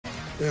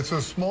It's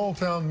a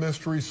small-town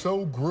mystery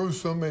so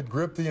gruesome it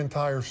gripped the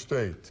entire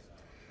state.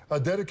 A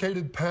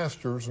dedicated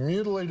pastor's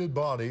mutilated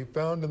body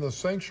found in the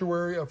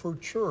sanctuary of her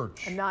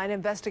church. And 9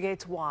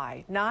 investigates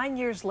why. 9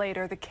 years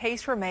later, the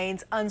case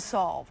remains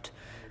unsolved.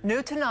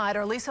 New tonight,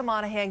 our Lisa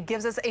Monahan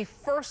gives us a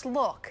first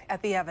look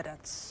at the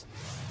evidence.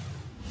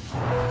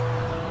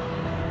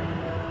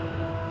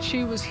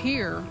 She was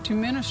here to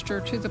minister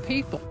to the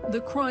people.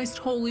 The Christ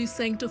Holy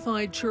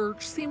Sanctified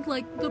Church seemed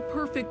like the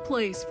perfect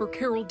place for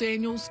Carol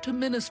Daniels to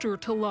minister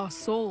to lost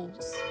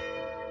souls.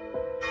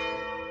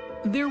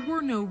 There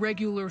were no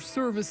regular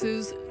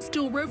services,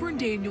 still Reverend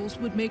Daniels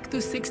would make the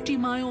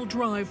 60-mile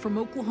drive from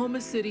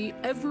Oklahoma City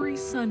every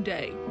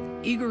Sunday,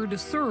 eager to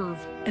serve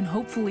and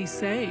hopefully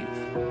save.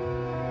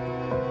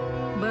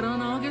 But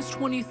on August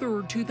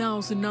 23,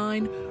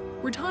 2009,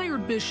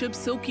 retired Bishop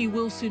Silky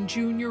Wilson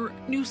Jr.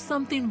 knew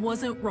something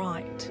wasn't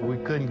right. We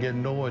couldn't get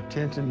no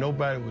attention.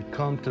 Nobody would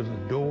come to the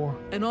door.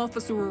 An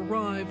officer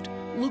arrived,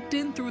 looked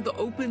in through the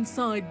open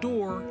side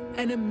door,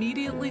 and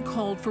immediately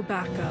called for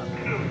backup.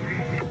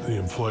 The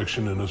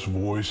inflection in his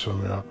voice,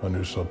 I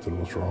knew something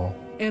was wrong.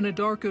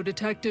 Anadarko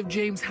detective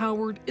James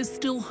Howard is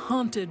still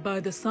haunted by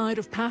the sight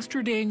of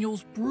Pastor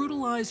Daniels'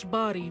 brutalized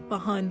body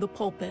behind the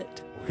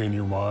pulpit. In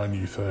your mind,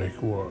 you think,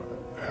 well,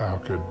 how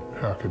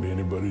could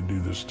anybody do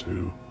this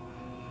to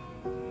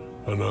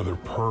another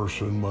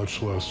person,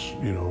 much less,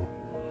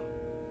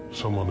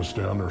 someone that's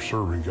down there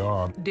serving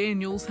God.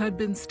 Daniels had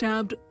been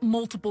stabbed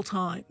multiple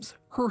times,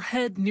 her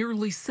head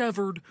nearly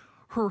severed,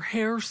 her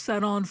hair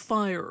set on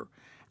fire,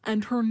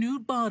 and her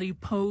nude body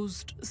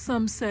posed,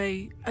 some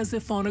say, as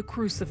if on a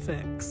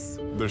crucifix.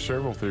 There's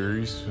several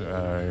theories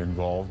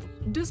involved.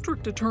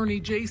 District Attorney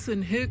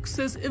Jason Hicks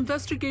says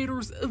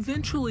investigators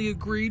eventually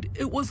agreed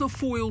it was a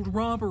foiled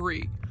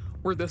robbery,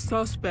 where the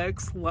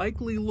suspects,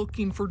 likely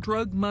looking for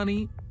drug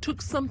money,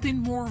 took something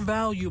more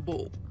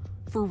valuable,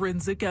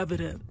 forensic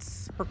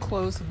evidence. Her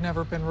clothes have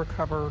never been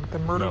recovered. The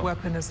murder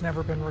weapon has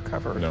never been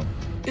recovered. No.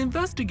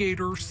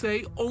 Investigators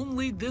say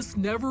only this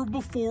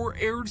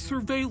never-before-aired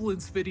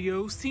surveillance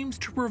video seems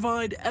to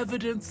provide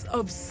evidence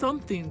of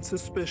something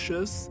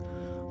suspicious.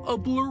 A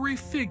blurry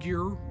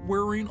figure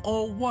wearing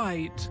all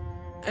white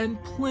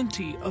and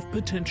plenty of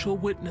potential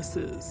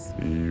witnesses.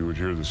 You would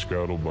hear the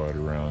scuttlebutt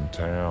around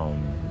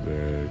town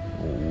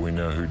that we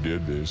know who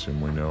did this and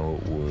we know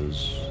it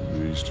was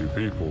these two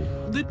people.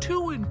 The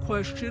two in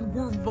question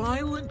were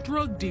violent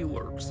drug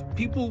dealers.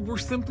 People were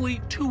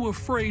simply too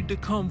afraid to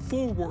come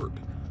forward.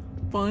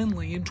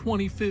 Finally, in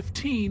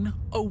 2015,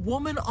 a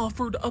woman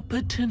offered a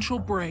potential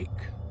break.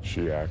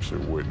 She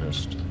actually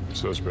witnessed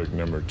suspect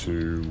number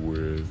 2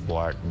 with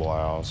black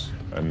blouse,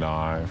 a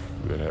knife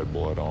that had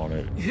blood on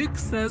it.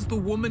 Hicks says the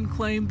woman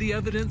claimed the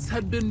evidence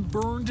had been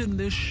burned in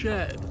this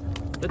shed.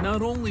 But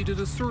not only did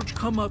a search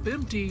come up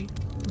empty,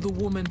 the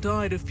woman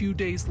died a few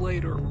days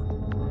later.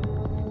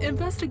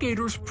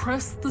 Investigators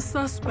pressed the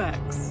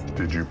suspects.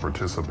 Did you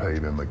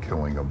participate in the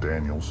killing of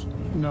Daniels?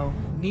 No.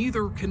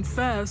 Neither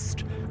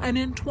confessed, and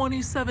in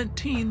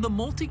 2017, the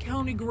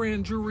multi-county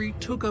grand jury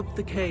took up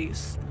the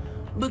case.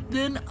 But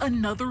then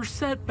another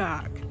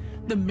setback.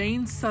 The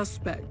main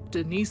suspect,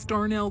 Denise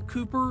Darnell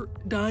Cooper,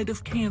 died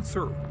of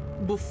cancer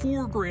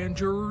before grand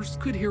jurors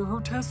could hear her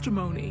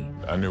testimony.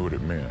 I knew what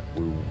it meant.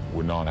 We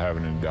would not have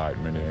an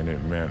indictment, and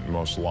it meant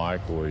most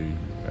likely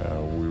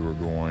we were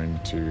going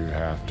to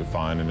have to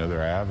find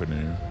another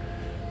avenue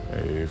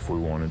if we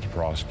wanted to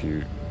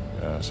prosecute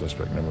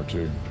suspect number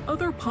 2.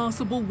 Other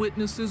possible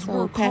witnesses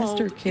were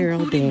Pastor called,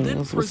 Carol including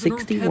Daniels was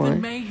then-prisoner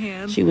 61. Kevin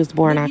Mahan, She was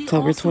born but he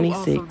October also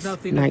 26, offered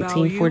nothing of value,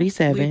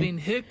 1947, leaving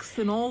Hicks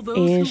and all those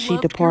who and she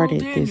loved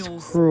departed Carol this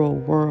Daniels cruel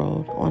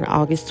world on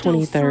August still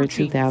 23,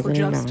 searching for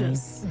 2009.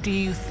 justice. Do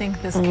you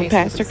think this case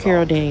Pastor was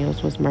Carol solved?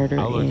 Daniels was murdered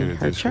I look at in it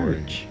her this way.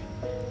 church.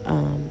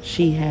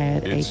 She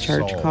had a It's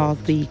church solved.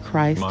 called the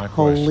Christ My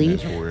question Holy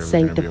is, were we ever gonna be able to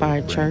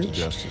Sanctified bring it to Church.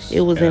 justice?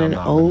 It was And in I'm an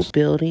not old gonna-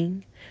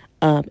 building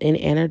in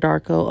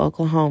Anadarko,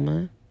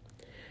 Oklahoma.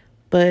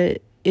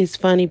 But it's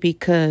funny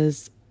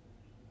because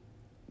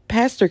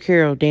Pastor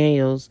Carol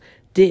Daniels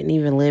didn't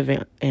even live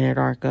in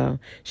Anadarko.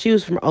 She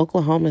was from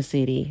Oklahoma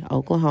City,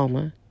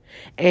 Oklahoma.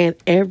 And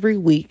every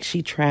week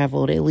she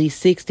traveled at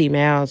least 60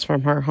 miles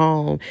from her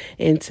home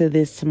into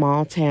this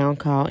small town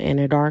called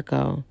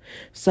Anadarko.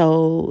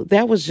 So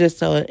that was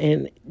just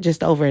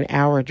over an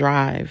hour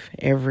drive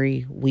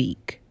every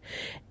week.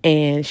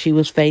 And she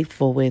was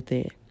faithful with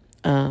it.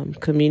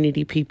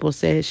 Community people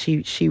said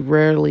she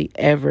rarely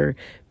ever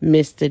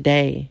missed a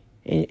day.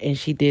 And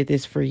she did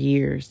this for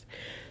years.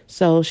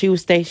 So she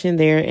was stationed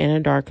there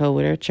in Anadarko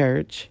with her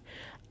church.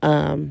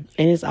 And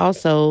it's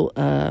also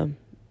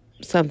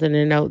something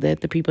to note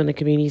that the people in the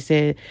community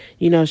said,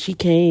 she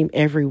came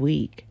every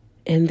week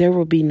and there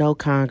would be no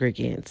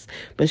congregants.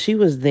 But she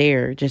was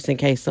there just in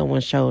case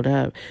someone showed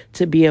up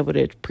to be able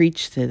to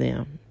preach to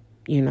them,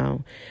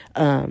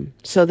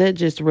 So that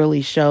just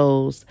really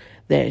shows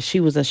that she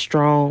was a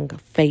strong,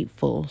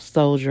 faithful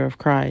soldier of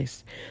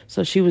Christ.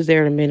 So she was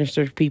there to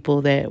minister to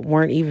people that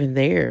weren't even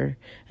there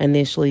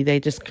initially.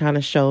 They just kind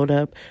of showed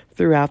up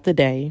throughout the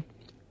day.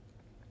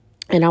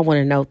 And I want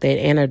to note that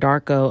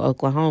Anadarko,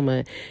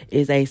 Oklahoma,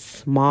 is a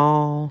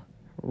small,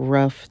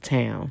 rough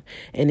town.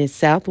 And it's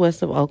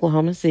southwest of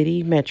Oklahoma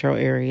City metro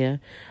area,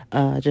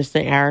 just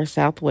an hour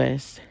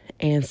southwest.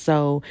 And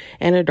so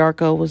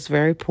Anadarko was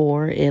very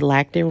poor. It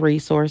lacked in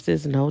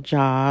resources, no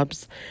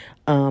jobs,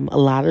 a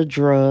lot of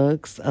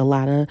drugs, a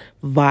lot of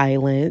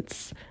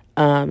violence,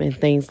 and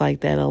things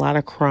like that, a lot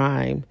of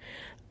crime.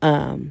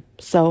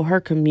 So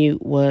her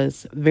commute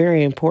was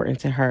very important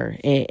to her,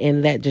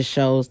 and that just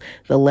shows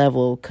the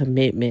level of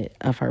commitment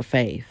of her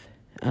faith.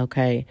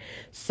 Okay,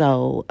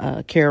 so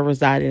Carol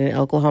resided in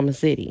Oklahoma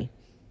City,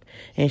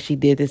 and she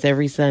did this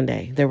every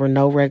Sunday. There were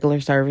no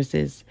regular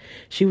services.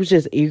 She was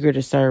just eager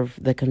to serve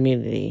the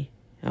community.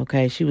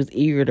 Okay, she was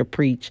eager to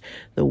preach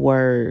the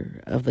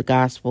word of the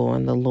gospel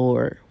and the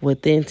Lord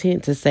with the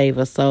intent to save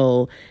a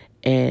soul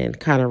and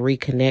kind of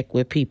reconnect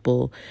with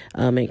people,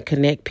 and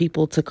connect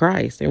people to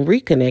Christ and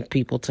reconnect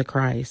people to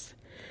Christ.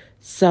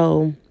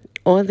 So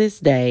on this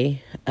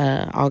day,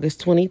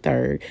 August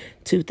 23rd,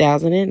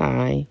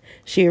 2009,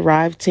 she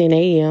arrived 10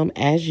 a.m.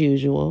 as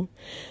usual.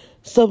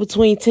 So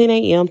between 10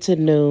 a.m. to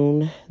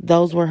noon,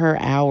 those were her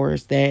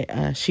hours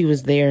that she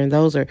was there. And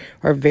those are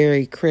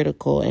very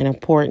critical and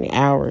important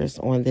hours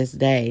on this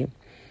day,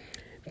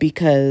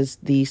 because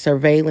the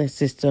surveillance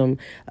system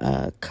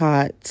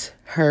caught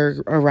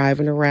her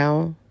arriving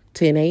around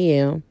 10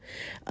 a.m.,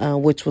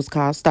 which was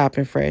called Stop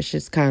and Fresh.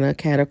 It's kind of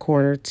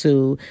cat-a-corner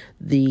to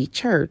the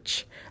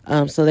church.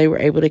 So they were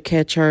able to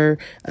catch her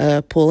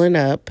pulling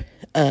up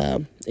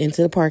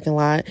into the parking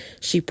lot.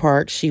 She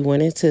parked. She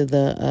went into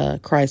the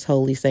Christ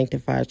Holy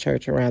Sanctified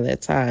Church around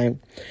that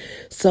time.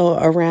 So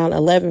around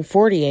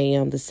 11:40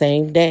 a.m. the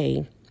same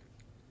day,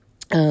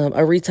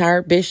 a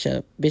retired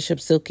Bishop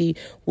Silky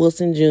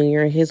Wilson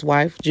Jr. and his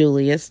wife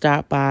Julia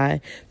stopped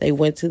by. They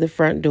went to the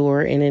front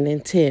door in an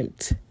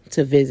attempt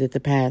to visit the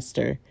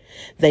pastor.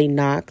 They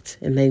knocked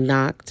and they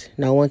knocked.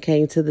 No one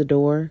came to the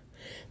door.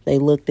 They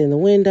looked in the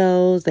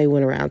windows. They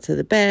went around to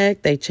the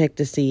back. They checked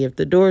to see if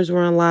the doors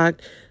were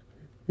unlocked.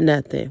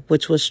 Nothing,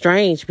 which was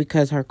strange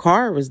because her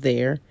car was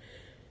there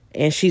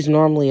and she's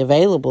normally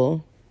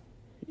available.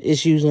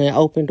 It's usually an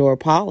open door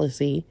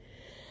policy.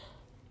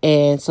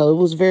 And so it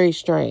was very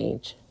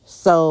strange.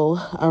 So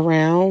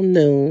around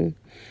noon,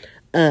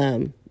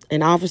 an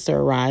officer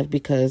arrived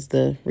because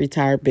the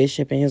retired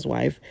bishop and his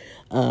wife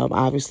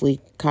obviously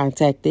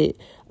contacted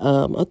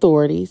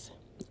authorities.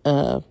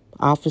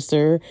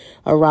 Officer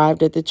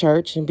arrived at the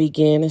church and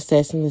began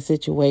assessing the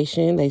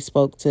situation. They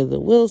spoke to the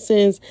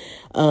Wilsons.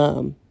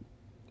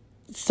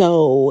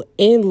 So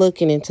in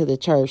looking into the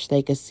church,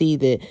 they could see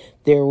that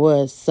there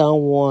was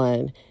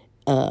someone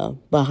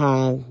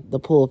behind the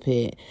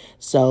pulpit.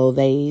 So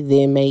they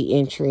then made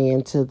entry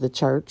into the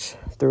church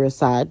through a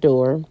side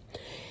door.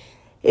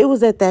 It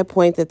was at that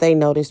point that they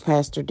noticed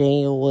Pastor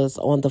Daniel was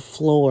on the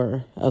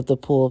floor of the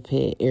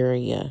pulpit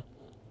area.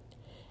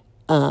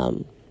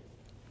 And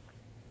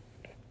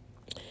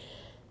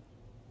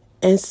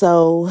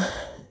so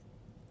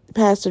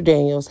Pastor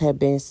Daniels had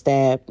been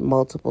stabbed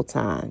multiple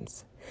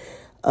times.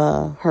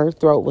 Her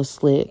throat was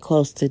slit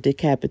close to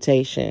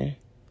decapitation.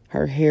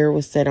 Her hair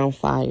was set on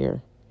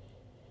fire.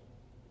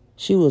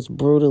 She was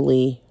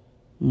brutally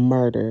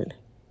murdered.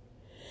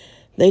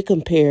 They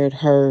compared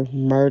her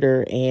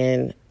murder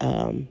and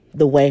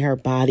the way her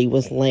body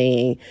was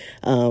laying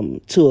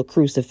to a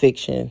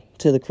crucifixion,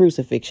 to the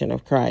crucifixion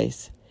of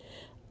Christ.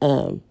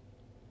 It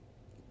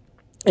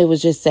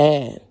was just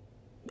sad.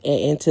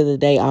 And to the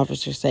day,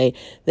 officers say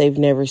they've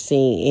never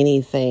seen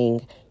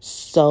anything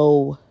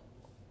so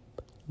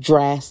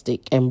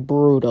drastic and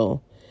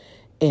brutal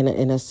in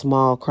a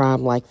small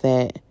crime like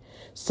that.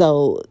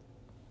 So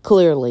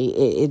clearly,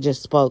 it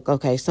just spoke,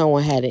 okay,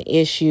 someone had an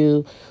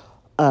issue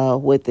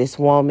with this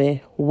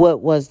woman. What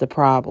was the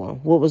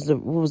problem? What was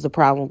the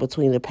problem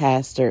between the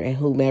pastor and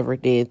whomever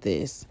did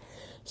this?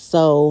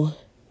 So,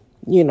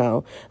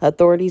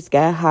 authorities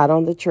got hot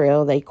on the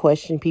trail. They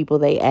questioned people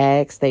they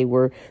asked. They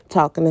were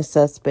talking to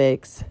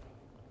suspects.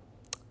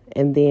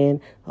 And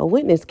then a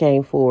witness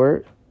came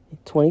forward in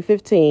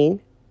 2015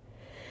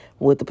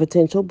 with a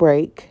potential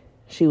break.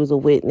 She was a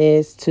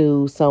witness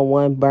to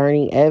someone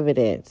burning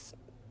evidence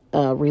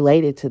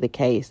related to the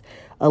case,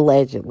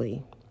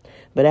 allegedly.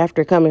 But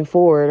after coming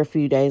forward a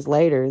few days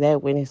later,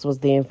 that witness was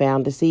then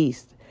found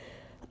deceased.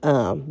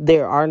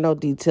 There are no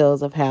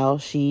details of how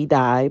she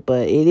died,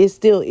 but it is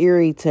still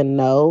eerie to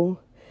know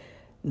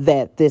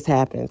that this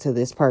happened to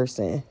this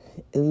person.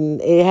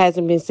 And it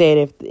hasn't been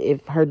said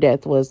if her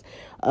death was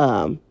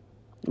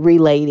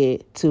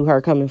related to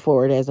her coming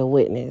forward as a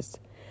witness.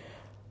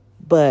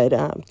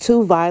 But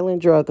 2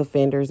 violent drug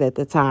offenders at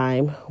the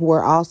time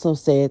were also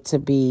said to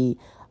be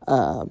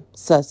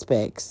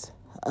suspects.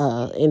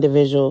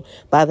 Individual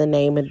by the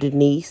name of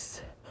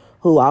Denise,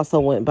 who also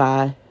went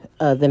by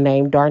the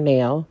name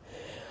Darnell.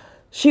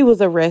 She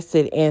was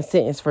arrested and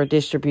sentenced for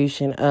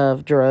distribution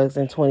of drugs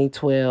in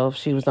 2012.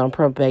 She was on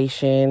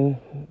probation,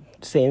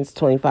 sentenced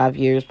 25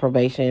 years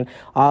probation,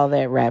 all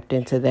that wrapped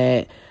into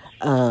that.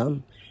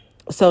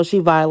 So she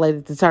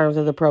violated the terms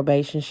of the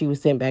probation. She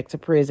was sent back to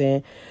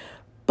prison.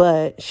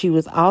 But she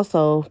was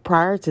also,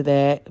 prior to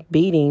that,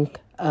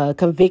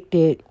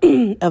 convicted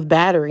of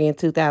battery in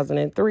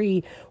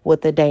 2003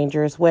 with a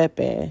dangerous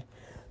weapon.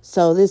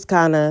 So this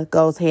kind of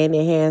goes hand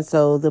in hand.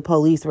 So the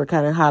police were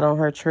kind of hot on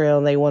her trail,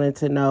 and they wanted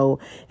to know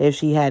if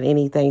she had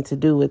anything to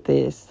do with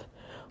this.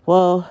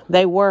 Well,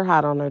 they were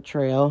hot on her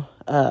trail.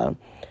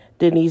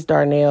 Denise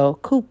Darnell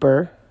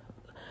Cooper,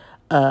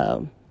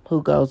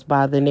 who goes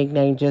by the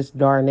nickname just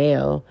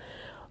Darnell,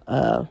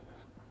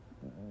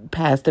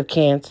 passed of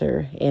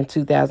cancer in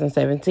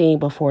 2017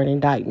 before an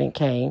indictment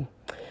came.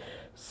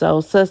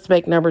 So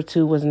suspect number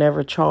 2 was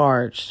never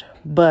charged,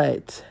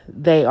 but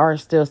they are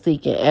still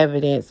seeking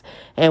evidence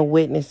and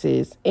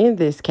witnesses in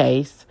this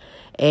case.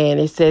 And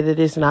it said that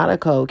it's not a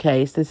cold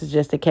case. This is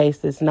just a case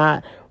that's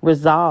not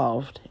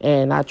resolved.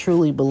 And I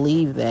truly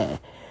believe that,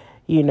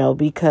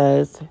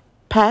 because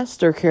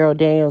Pastor Carol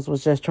Daniels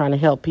was just trying to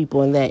help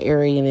people in that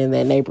area and in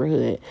that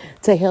neighborhood,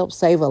 to help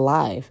save a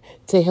life,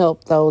 to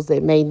help those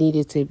that may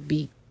needed to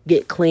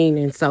get clean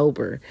and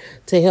sober,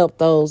 to help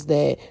those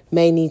that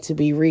may need to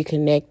be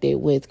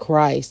reconnected with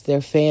Christ,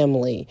 their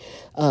family,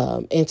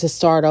 and to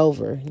start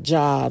over,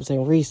 jobs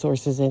and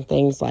resources and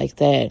things like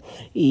that,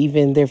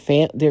 even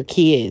their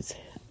kids.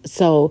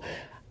 So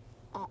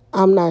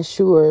I'm not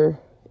sure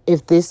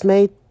if this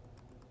made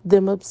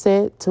them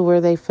upset to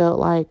where they felt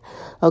like,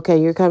 okay,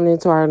 you're coming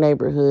into our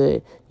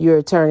neighborhood,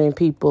 you're turning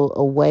people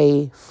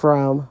away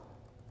from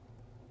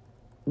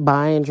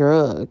buying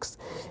drugs,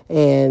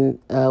 and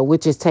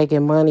which is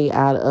taking money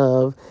out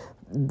of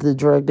the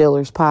drug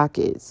dealers'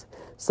 pockets.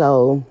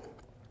 So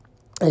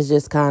it's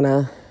just kind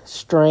of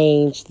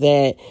strange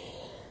that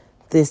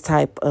this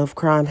type of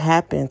crime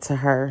happened to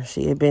her.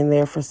 She had been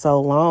there for so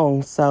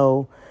long.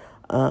 So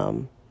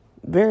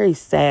very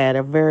sad,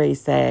 a very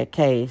sad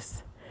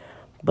case.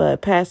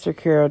 But Pastor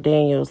Carol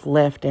Daniels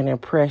left an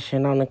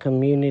impression on the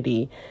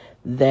community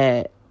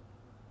that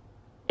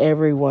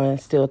everyone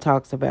still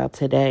talks about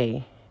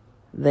today.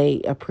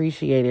 They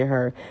appreciated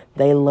her.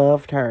 They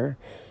loved her.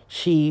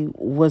 She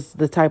was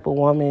the type of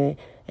woman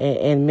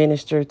and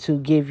minister to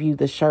give you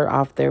the shirt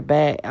off her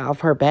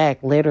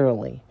back,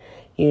 literally,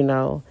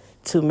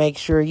 to make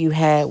sure you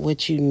had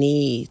what you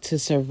need to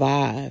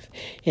survive.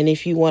 And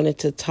if you wanted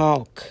to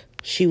talk,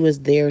 she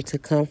was there to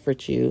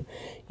comfort you.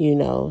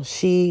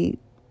 She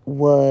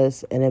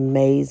was an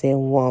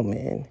amazing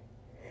woman.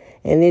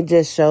 And it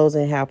just shows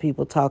in how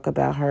people talk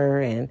about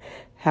her and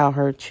how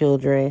her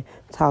children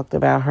talked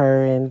about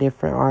her in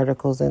different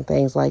articles and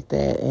things like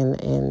that.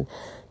 And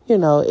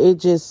it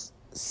just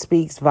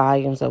speaks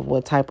volumes of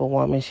what type of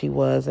woman she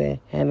was.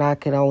 And I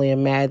can only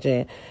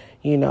imagine,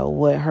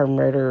 what her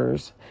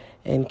murderers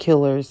and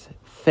killers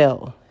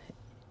felt.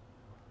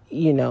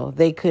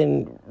 They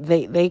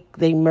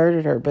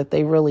murdered her, but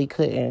they really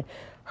couldn't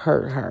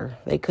hurt her.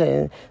 They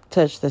couldn't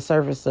touch the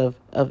surface of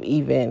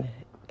even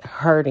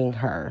hurting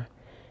her.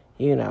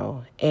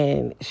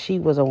 And she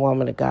was a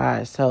woman of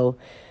God. So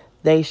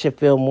they should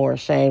feel more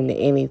ashamed than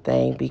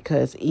anything,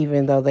 because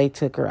even though they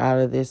took her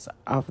off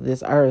of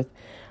this earth,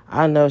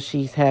 I know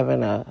she's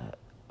having a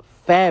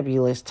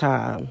fabulous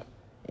time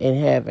in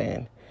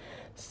heaven.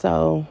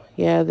 So,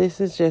 yeah, this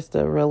is just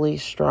a really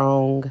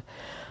strong,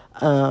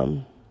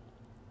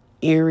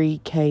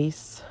 eerie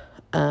case.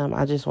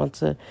 I just want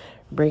to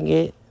bring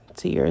it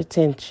to your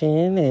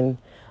attention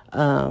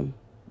and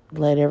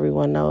let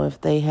everyone know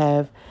if they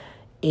have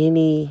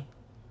any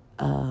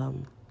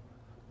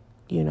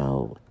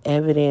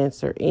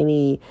evidence or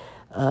any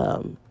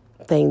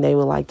thing they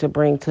would like to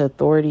bring to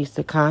authorities,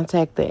 to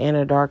contact the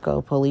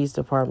Anadarko Police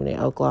Department in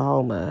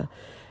Oklahoma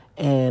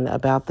and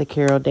about the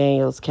Carol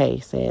Daniels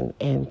case, and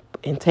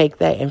take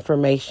that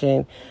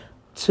information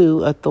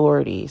to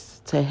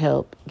authorities to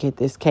help get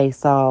this case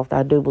solved.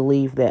 I do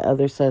believe that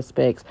other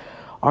suspects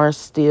are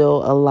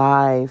still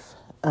alive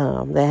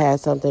that had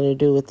something to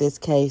do with this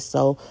case.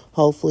 So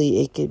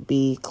hopefully it could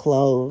be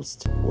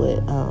closed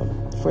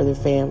for the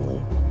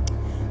family.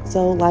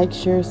 So like,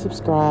 share,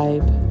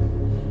 subscribe.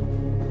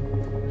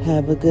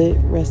 Have a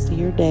good rest of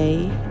your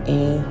day,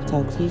 and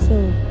talk to you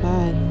soon.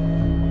 Bye.